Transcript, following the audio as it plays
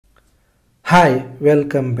Hi,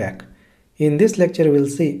 welcome back. In this lecture, we'll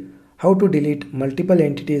see how to delete multiple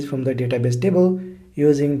entities from the database table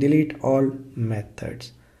using DeleteAll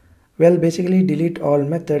methods. Well, basically DeleteAll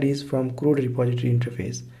method is from CRUD repository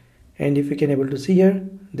interface. And if you can able to see here,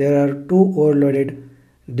 there are two overloaded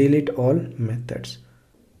DeleteAll methods.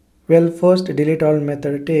 Well, first DeleteAll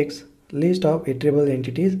method takes list of iterable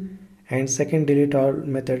entities, and second DeleteAll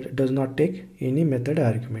method does not take any method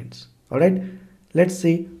arguments. Alright, let's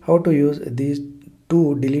see how to use these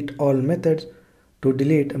two DeleteAll methods to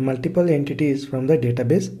delete multiple entities from the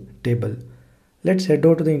database table. Let's head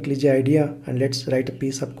over to the IntelliJ IDEA and let's write a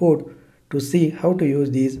piece of code to see how to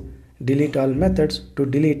use these DeleteAll methods to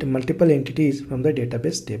delete multiple entities from the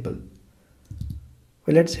database table.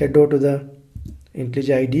 Well, let's head over to the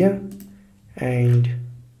IntelliJ IDEA and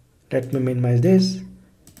let me minimize this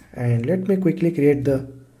and let me quickly create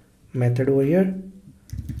the method over here.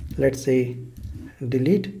 Let's say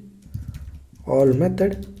delete all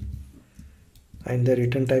method and the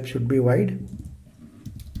return type should be void.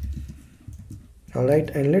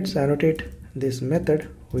 Alright, and let's annotate this method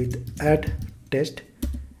with add test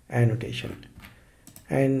annotation,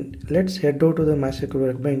 and let's head over to the MySQL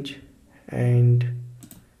workbench and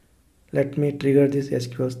let me trigger this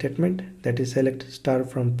SQL statement, that is select star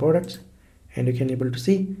from products, and you can able to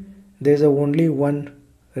see there is only one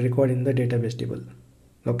record in the database table.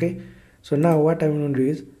 Okay, so now what I'm going to do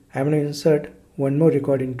is I'm going to insert one more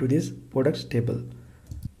record into this products table.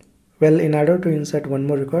 Well, in order to insert one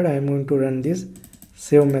more record, I'm going to run this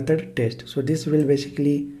save method test. So this will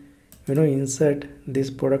basically insert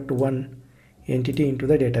this product one entity into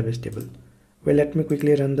the database table. Well, let me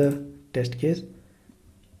quickly run the test case.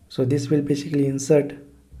 So this will basically insert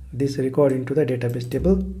this record into the database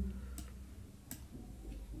table.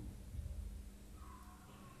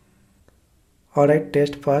 Alright,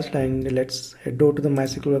 test fast, and let's head over to the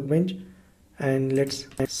MySQL workbench and let's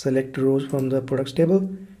select rows from the products table,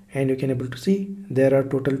 and you can able to see there are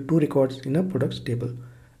total 2 records in a products table.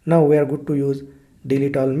 Now we are good to use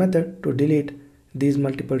DeleteAll method to delete these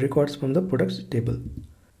multiple records from the products table.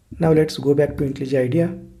 Now let's go back to IntelliJ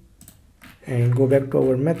IDEA and go back to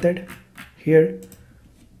our method here,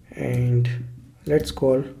 and let's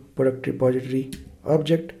call product repository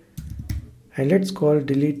object and let's call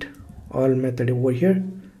DeleteAll method over here.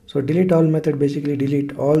 So DeleteAll method basically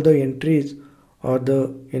delete all the entries or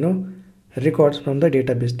the records from the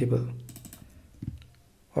database table.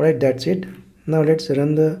 Alright, that's it. Now let's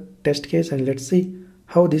run the test case and let's see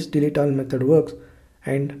how this DeleteAll method works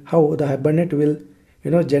and how the Hibernate will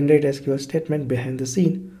generate SQL statement behind the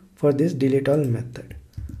scene for this DeleteAll method.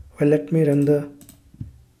 Well, let me run the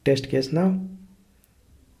test case now.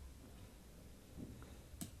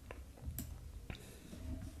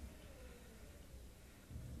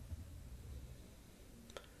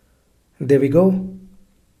 There we go,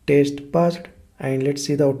 test passed, and let's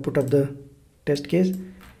see the output of the test case.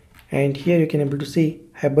 And here you can able to see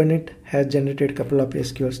Hibernate has generated a couple of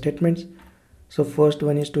SQL statements. So first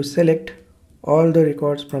one is to select all the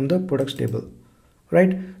records from the products table,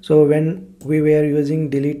 right? So when we were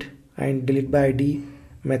using delete and delete by ID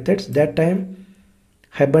methods, that time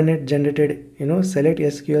Hibernate generated select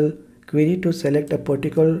SQL query to select a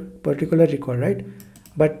particular record, right?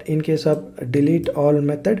 But in case of DeleteAll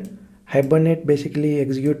method, Hibernate basically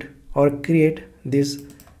execute or create this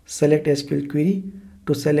select SQL query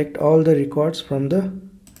to select all the records from the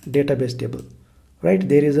database table, right?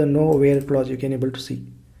 There is a no where clause, you can able to see.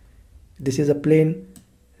 This is a plain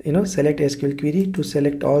select SQL query to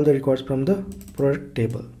select all the records from the product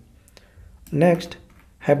table. Next,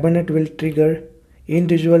 Hibernate will trigger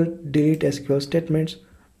individual delete SQL statements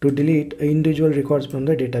to delete individual records from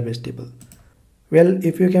the database table. Well,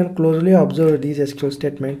 if you can closely observe these SQL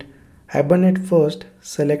statement, Hibernate first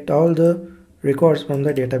select all the records from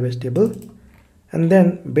the database table, and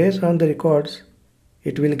then based on the records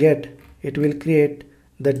it will create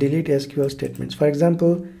the delete SQL statements. For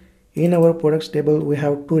example, in our products table we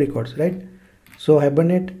have 2 records, right? So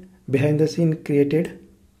Hibernate behind the scene created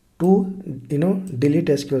 2 delete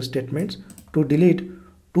SQL statements to delete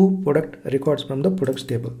 2 product records from the products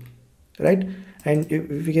table, right? And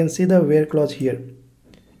if you can see the where clause here,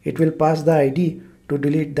 it will pass the ID to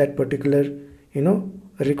delete that particular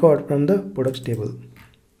record from the products table,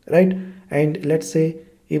 right? And let's say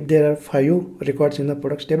if there are 5 records in the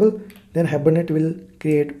products table, then Hibernate will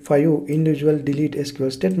create 5 individual delete SQL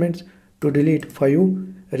statements to delete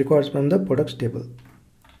 5 records from the products table,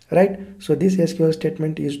 right? So this SQL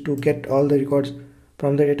statement is to get all the records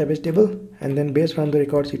from the database table, and then based on the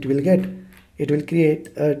records it will create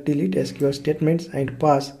a delete SQL statements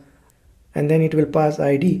and then it will pass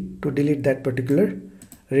ID to delete that particular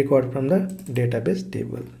record from the database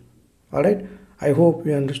table. Alright, I hope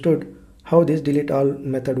you understood how this DeleteAll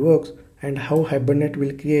method works and how Hibernate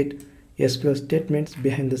will create SQL statements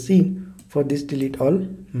behind the scene for this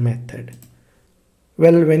DeleteAll method.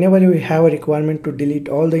 Well, whenever you have a requirement to delete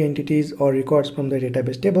all the entities or records from the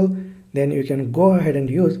database table, then you can go ahead and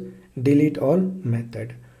use DeleteAll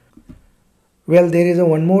method. Well, there is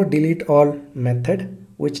one more DeleteAll method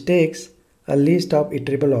which takes a list of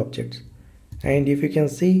iterable objects. And if you can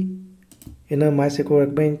see in a MySQL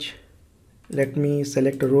workbench, let me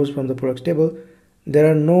select rows from the products table. There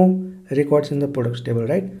are no records in the products table,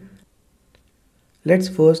 right? Let's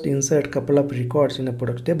first insert a couple of records in a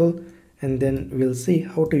products table, and then we'll see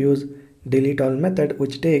how to use DeleteAll method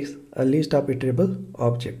which takes a list of iterable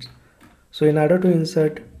objects. So in order to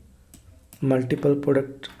insert multiple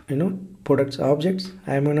products objects,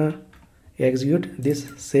 I'm gonna execute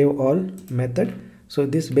this save all method. So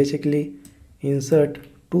this basically insert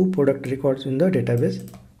 2 product records in the database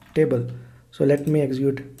table. So let me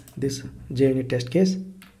execute this JUnit test case.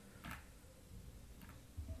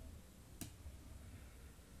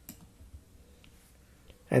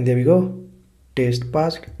 And there we go, test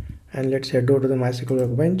passed. And let's head over to the MySQL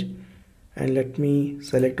workbench and let me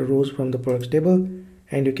select rows from the products table,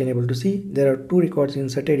 and you can able to see there are 2 records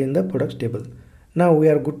inserted in the products table. Now we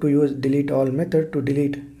are good to use DeleteAll method to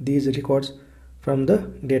delete these records from the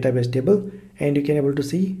database table, and you can able to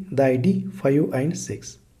see the ID 5 and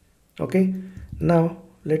 6. Okay, now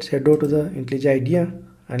let's head over to the IntelliJ IDEA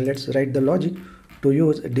and let's write the logic to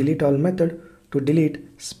use DeleteAll method to delete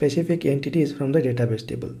specific entities from the database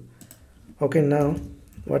table. Okay, now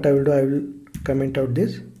what I will do, I will comment out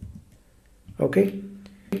this. Okay,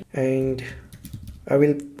 and I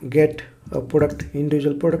will get a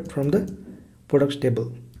individual product from the products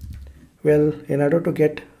table. Well, in order to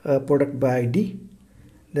get a product by ID,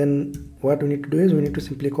 then what we need to do is we need to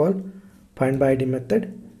simply call find by ID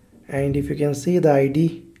method, and if you can see the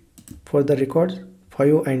ID for the records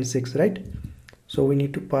 5 and 6, right? So we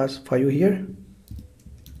need to pass 5 here.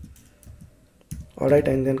 Alright,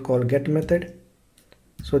 and then call get method.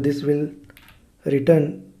 So this will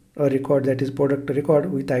return a record, that is product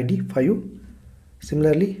record with ID 5.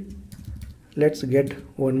 Similarly, let's get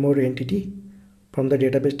one more entity from the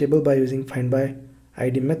database table by using find by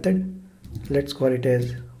ID method. Let's call it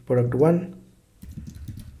as product 1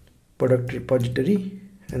 product repository,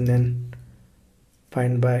 and then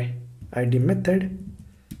find by ID method,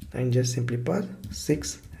 and just simply pass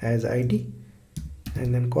 6 as ID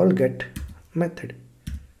and then call get method.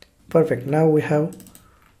 Perfect. Now we have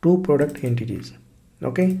 2 product entities.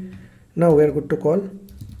 Okay, now we are good to call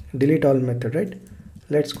DeleteAll method, right?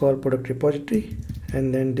 Let's call product repository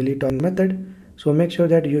and then DeleteAll method. So make sure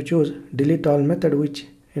that you choose DeleteAll method which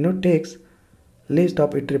takes list of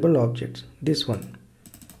iterable objects, this one.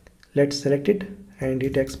 Let's select it, and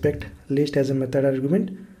it expect list as a method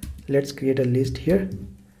argument. Let's create a list here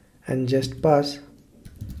and just pass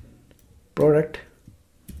product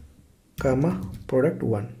comma product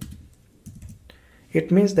 1.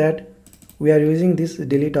 It means that we are using this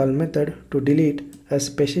DeleteAll method to delete a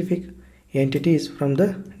specific entities from the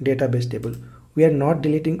database table. We are not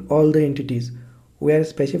deleting all the entities. We are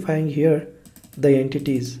specifying here the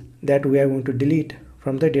entities that we are going to delete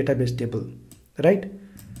from the database table, right?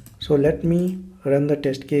 So let me run the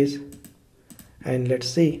test case and let's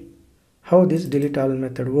see how this DeleteAll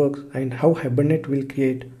method works and how Hibernate will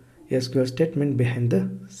create a SQL statement behind the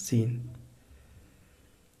scene.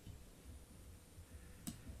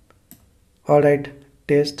 Alright,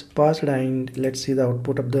 test passed, and let's see the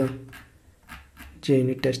output of the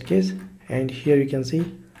JUnit test case. And here you can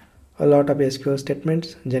see a lot of SQL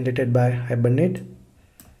statements generated by Hibernate.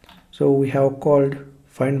 So we have called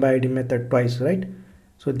find by ID method twice, right?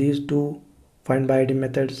 So these 2 find by ID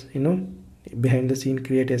methods behind the scene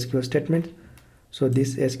create SQL statements. So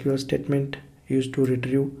this SQL statement used to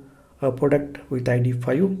retrieve a product with ID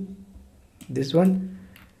 5, this one,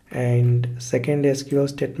 and second SQL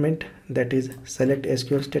statement, that is select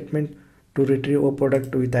SQL statement, to retrieve a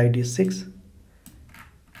product with ID 6.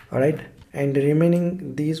 Alright, and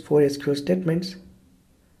remaining these 4 SQL statements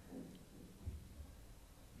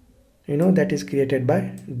that is created by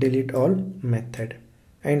DeleteAll method.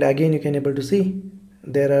 And again you can able to see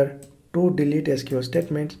there are 2 delete SQL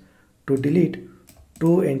statements to delete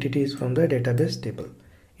 2 entities from the database table.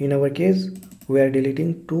 In our case we are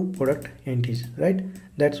deleting 2 product entities, right?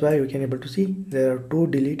 That's why you can able to see there are 2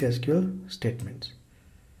 delete SQL statements.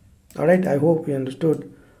 Alright, I hope you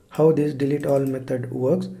understood how this DeleteAll method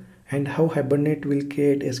works and how Hibernate will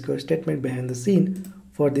create SQL statement behind the scene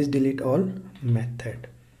for this DeleteAll method.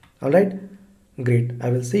 Alright, great.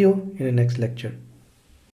 I will see you in the next lecture.